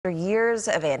After years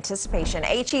of anticipation,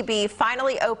 H-E-B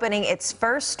finally opening its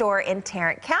first store in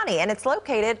Tarrant County, and it's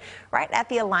located right at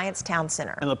the Alliance Town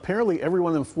Center. And apparently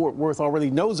everyone in Fort Worth already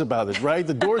knows about it, right?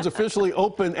 The doors officially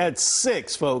open at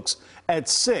 6, folks, at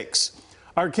 6.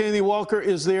 Our Kennedy Walker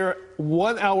is there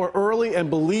 1 hour early, and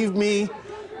believe me,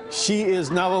 she is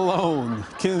not alone.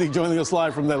 Kennedy joining us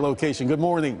live from that location. Good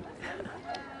morning.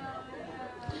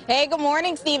 Hey, good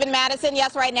morning, Steve and Madison.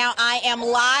 Yes, right now I am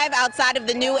live outside of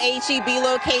the new H-E-B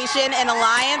location in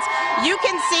Alliance. You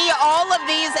can see all of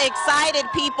these excited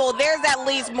people. There's at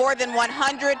least more than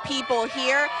 100 people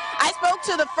here. I spoke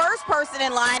to the first person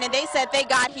in line, and they said they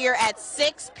got here at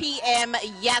 6 p.m.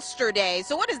 yesterday.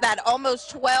 So what is that,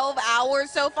 almost 12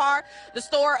 hours so far? The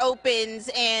store opens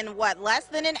in, less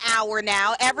than an hour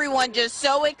now. Everyone just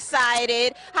so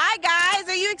excited. Hi, guys.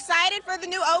 Are you excited for the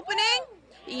new opening?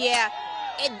 Yeah.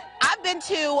 I've been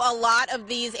to a lot of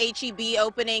these H-E-B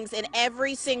openings, and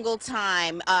every single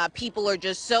time people are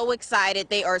just so excited.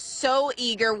 They are so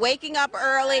eager, waking up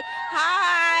early.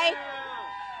 Hi.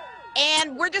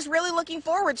 And we're just really looking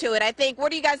forward to it. I think,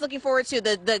 what are you guys looking forward to?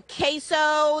 The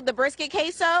queso, the brisket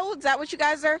queso? Is that what you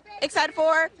guys are excited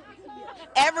for?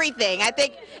 Everything. I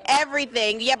think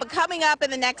everything. Yeah, but coming up in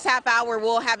the next half hour,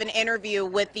 we'll have an interview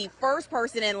with the first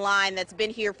person in line that's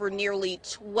been here for nearly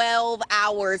 12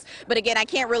 hours. But again, I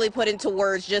can't really put into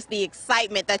words just the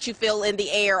excitement that you feel in the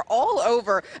air all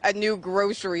over a new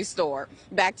grocery store.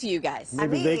 Back to you guys.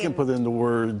 Maybe they can put into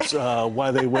words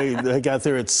why they wait. They got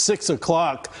there at 6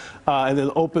 o'clock and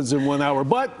then opens in 1 hour.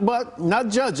 But not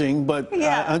judging, but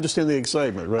yeah. I understand the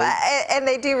excitement, right? And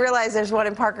they do realize there's one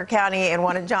in Parker County and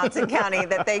one in Johnson County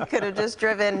that they could have just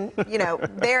driven,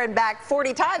 there and back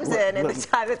 40 times in the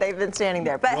time that they've been standing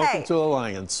there. But welcome hey, to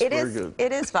Alliance. It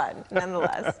is fun,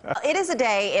 nonetheless. It is a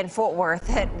day in Fort Worth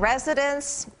that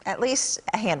residents, at least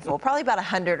a handful, probably about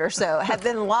 100 or so, have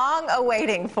been long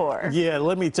awaiting for. Yeah,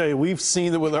 let me tell you, we've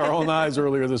seen it with our own eyes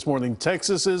earlier this morning.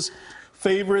 Texas's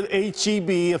favorite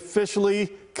H-E-B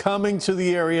officially coming to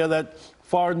the area, that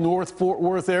far north Fort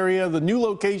Worth area. The new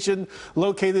location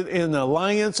located in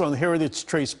Alliance on Heritage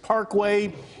Trace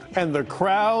Parkway, and the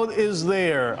crowd is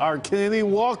there. Our Kennedy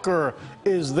Walker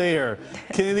is there.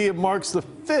 Kennedy, it marks the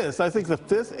fifth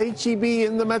H-E-B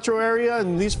in the metro area,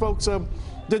 and these folks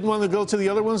didn't want to go to the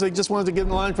other ones. They just wanted to get in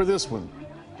line for this one.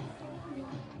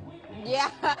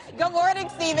 Yeah. Good morning,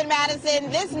 Steve and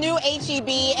Madison. This new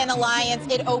H-E-B in Alliance,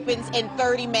 it opens in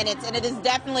 30 minutes, and it is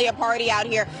definitely a party out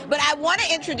here. But I want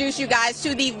to introduce you guys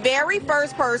to the very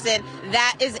first person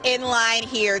that is in line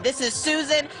here. This is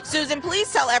Susan. Susan,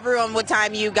 please tell everyone what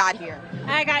time you got here.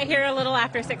 I got here a little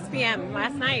after 6 p.m.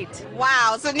 last night.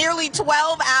 Wow, so nearly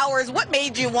 12 hours. What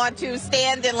made you want to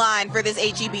stand in line for this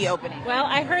H-E-B opening? Well,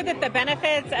 I heard that the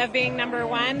benefits of being number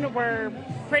one were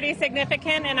pretty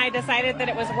significant, and I decided that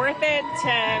it was worth it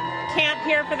to camp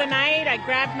here for the night. I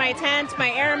grabbed my tent, my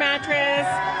air mattress,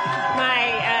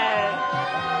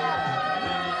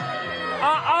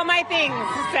 all my things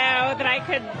so that I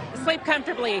could sleep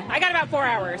comfortably. I got about 4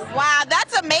 hours. Wow,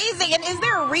 that's amazing. And is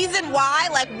there a reason why?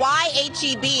 Like, why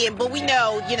H-E-B? But we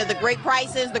know, the great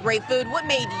prices, the great food. What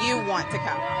made you want to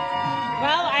come?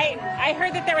 Well, I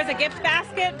heard that there was a gift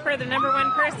basket for the number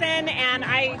one person, and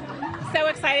I'm so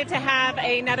excited to have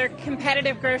another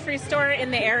competitive grocery store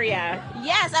in the area.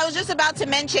 Yes, I was just about to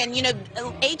mention,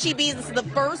 H-E-B is the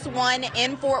first one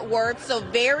in Fort Worth, so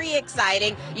very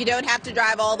exciting. You don't have to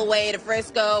drive all the way to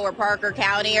Frisco or Parker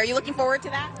County. Are you looking forward to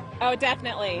that? Oh,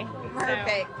 definitely.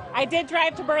 Perfect. So, I did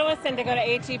drive to Burleson to go to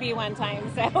H-E-B one time,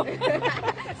 so.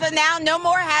 So now no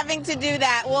more having to do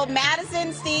that. Well,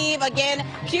 Madison, Steve, again,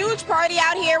 huge party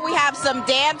out here. We have some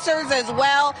dancers as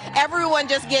well. Everyone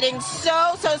just getting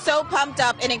so pumped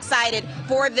up and excited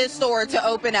for this store to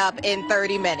open up in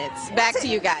 30 minutes. Back to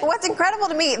you guys. What's incredible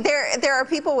to me, there are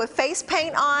people with face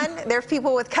paint on. There's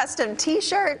people with custom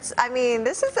T-shirts. I mean,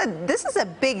 this is a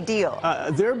big deal.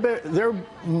 They're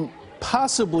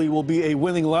possibly will be a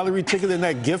winning lottery ticket in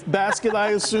that gift basket,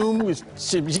 I assume.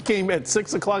 She came at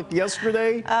 6 o'clock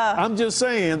yesterday. I'm just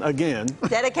saying, again.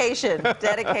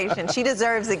 Dedication. She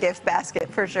deserves a gift basket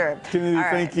for sure. Kennedy,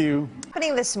 thank you.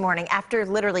 Opening this morning, after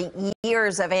literally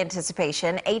years of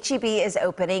anticipation, H-E-B is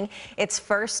opening its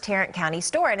first Tarrant County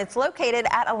store, and it's located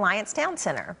at Alliance Town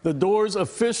Center. The doors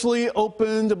officially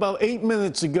opened about 8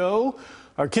 minutes ago.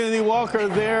 Our Kennedy Walker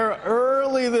there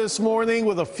early this morning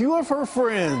with a few of her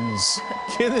friends.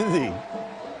 Kennedy.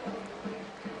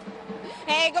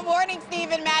 Hey, Hey, good morning,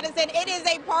 Steve and Madison. It is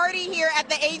a party here at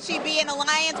the HEB in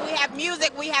Alliance. We have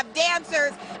music, we have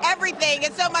dancers, everything.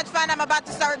 It's so much fun. I'm about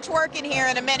to start twerking here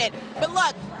in a minute. But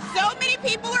look, so many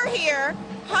people are here.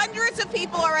 Hundreds of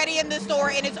people already in the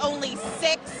store, and it's only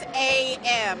 6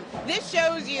 a.m. This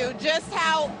shows you just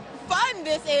how fun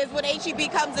this is when HEB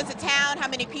comes into town, how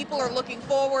many people are looking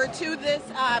forward to this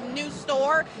new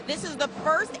store. This is the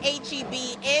first HEB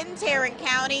in Tarrant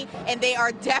County, and they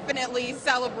are definitely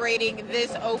celebrating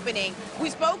this opening. We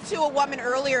spoke to a woman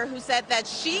earlier who said that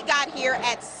she got here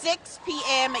at 6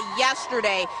 p.m.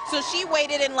 yesterday, so she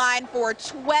waited in line for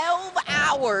 12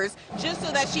 hours just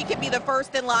so that she could be the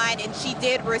first in line, and she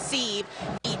did receive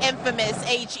the infamous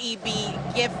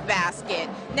HEB gift basket.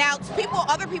 Now,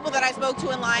 other people that I spoke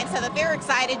to in line said that they're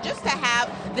excited just to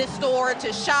have this store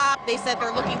to shop. They said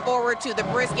they're looking forward to the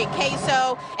brisket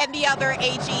queso and the other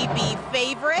HEB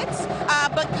favorites.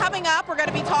 But coming up, we're going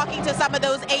to be talking to some of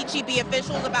those HEB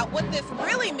officials about what this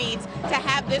really means to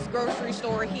have this grocery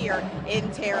store here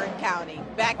in Tarrant County.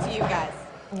 Back to you guys.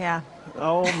 Yeah.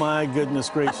 Oh, my goodness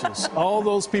gracious. All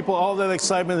those people, all that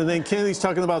excitement, and then Kennedy's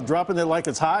talking about dropping it like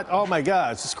it's hot. Oh, my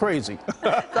gosh, it's crazy.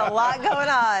 There's a lot going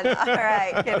on. All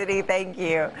right, Kennedy, thank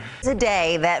you. It's a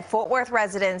day that Fort Worth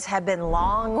residents have been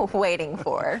long waiting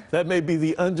for. That may be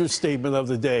the understatement of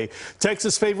the day.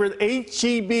 Texas' favorite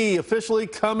HEB officially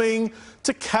coming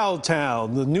to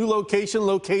Cowtown, the new location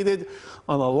located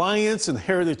on Alliance and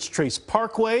Heritage Trace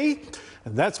Parkway.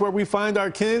 And that's where we find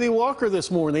our Kennedy Walker this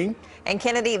morning. And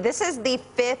Kennedy, this is the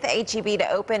 5th HEB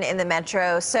to open in the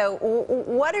metro. So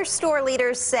what do store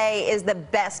leaders say is the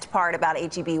best part about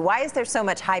HEB? Why is there so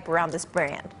much hype around this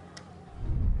brand?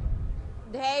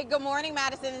 Hey, good morning,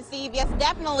 Madison and Steve. Yes,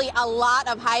 definitely a lot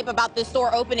of hype about this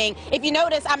store opening. If you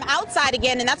notice, I'm outside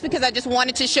again, and that's because I just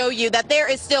wanted to show you that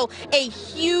there is still a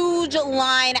huge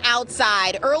line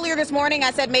outside. Earlier this morning,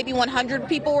 I said maybe 100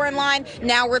 people were in line.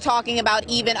 Now we're talking about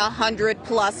even 100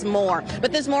 plus more.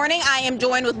 But this morning, I am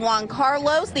joined with Juan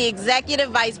Carlos, the Executive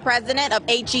Vice President of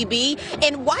HEB.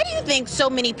 And why do you think so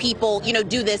many people,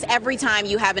 do this every time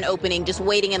you have an opening, just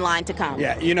waiting in line to come?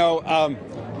 Yeah,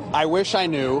 I wish I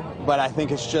knew, but I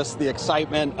think it's just the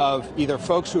excitement of either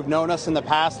folks who've known us in the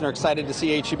past and are excited to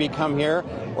see HEB come here,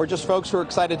 or just folks who are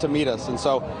excited to meet us. And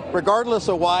so regardless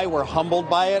of why, we're humbled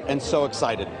by it and so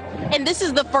excited. And this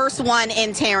is the first one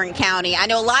in Tarrant County. I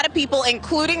know a lot of people,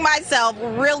 including myself,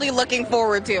 really looking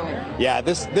forward to it. Yeah,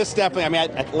 this definitely,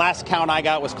 at last count I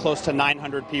got was close to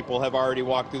 900 people have already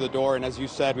walked through the door. And as you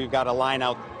said, we've got a line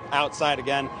outside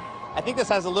again. I think this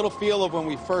has a little feel of when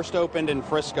we first opened in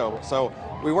Frisco. So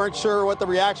we weren't sure what the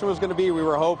reaction was going to be. We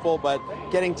were hopeful, but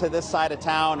getting to this side of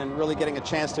town and really getting a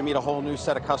chance to meet a whole new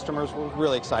set of customers was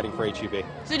really exciting for HEB.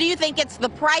 So do you think it's the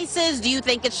prices? Do you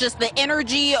think it's just the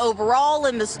energy overall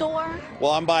in the store?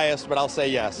 Well, I'm biased, but I'll say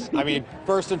yes. I mean,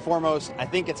 first and foremost, I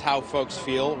think it's how folks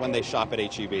feel when they shop at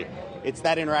HEB. It's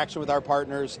that interaction with our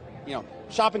partners.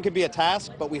 Shopping can be a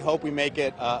task, but we hope we make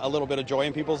it a little bit of joy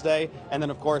in people's day. And then,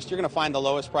 of course, you're going to find the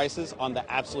lowest prices on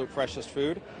the absolute freshest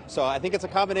food. So I think it's a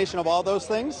combination of all those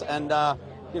things. And,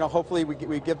 hopefully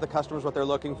we give the customers what they're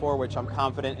looking for, which I'm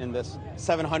confident in this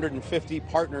 750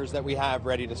 partners that we have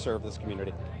ready to serve this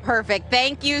community. Perfect.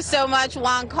 Thank you so much,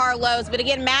 Juan Carlos. But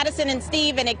again, Madison and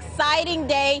Steve, an exciting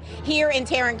day here in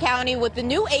Tarrant County with the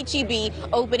new HEB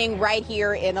opening right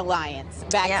here in Alliance.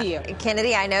 Back to you.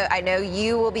 Kennedy, I know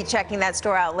you will be checking that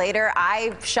store out later.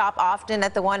 I shop often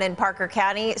at the one in Parker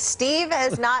County. Steve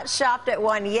has not shopped at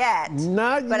one yet.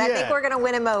 Not but yet. I think we're going to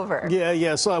win him over.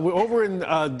 Yeah. So we're over in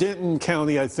Denton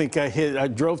County. I think I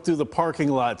drove through the parking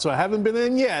lot, so I haven't been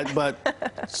in yet, but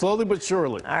slowly but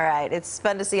surely. All right. It's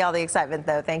fun to see all the excitement,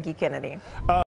 though. Thank you, Kennedy.